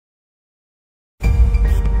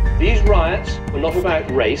These riots were not about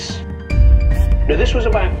race. No, this was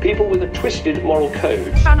about people with a twisted moral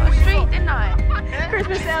code. Found it on the street, didn't I?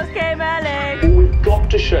 Christmas sales came early. All we've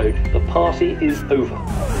got to show the party is over.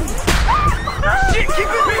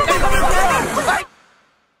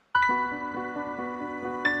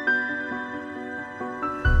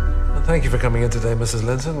 Thank you for coming in today, Mrs.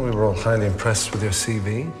 Linton. We were all highly impressed with your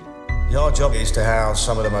CV. Our job is to house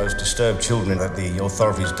some of the most disturbed children that the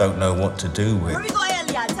authorities don't know what to do with. Where have we got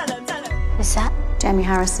Elia? Tell him. Who's that? Jamie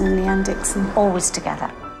Harrison and Leanne Dixon, always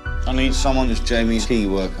together. I need someone as Jamie's key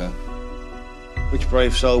worker. Which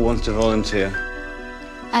brave soul wants to volunteer?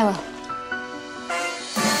 I will.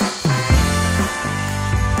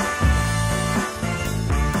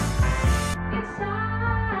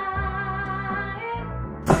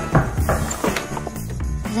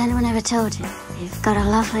 Has anyone ever told you? You've got a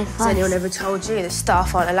lovely voice. Has anyone ever told you that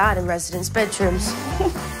staff aren't allowed in residents' bedrooms?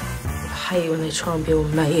 I hate when they try and be all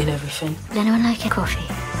matey and everything. Would anyone like a coffee?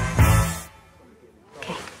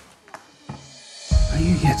 Okay. Don't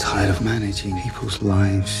you get tired of managing people's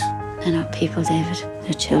lives? They're not people, David.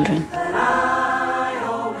 They're children.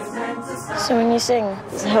 So when you sing,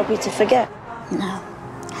 does it help you to forget? No.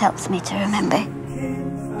 Helps me to remember.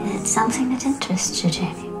 It's something that interests you,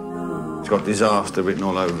 Jamie. It's got disaster written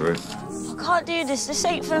all over it. I can't do this. This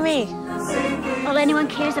ain't for me. All anyone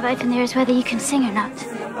cares about in there is whether you can sing or not.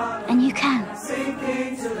 And you can.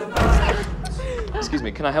 Excuse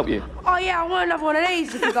me, can I help you? Oh, yeah, I want another one of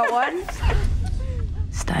these if you got one.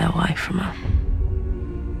 Stay away from her.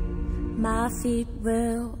 My feet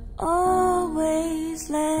will always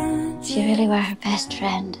let If you really were her best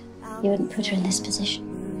friend, you wouldn't put her in this position.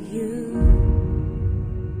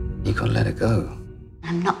 You gotta let it go.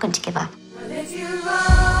 I'm not going to give up.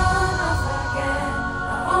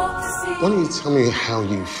 Why don't you tell me how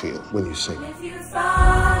you feel when you sing? It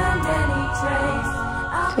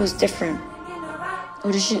feels different.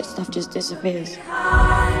 All the shit stuff just disappears.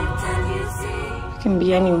 I can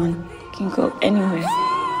be anyone. I can go anywhere.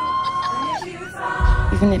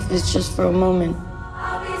 Even if it's just for a moment.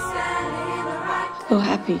 I feel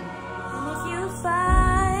happy. If you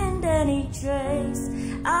find any trace,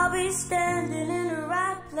 I'll be standing.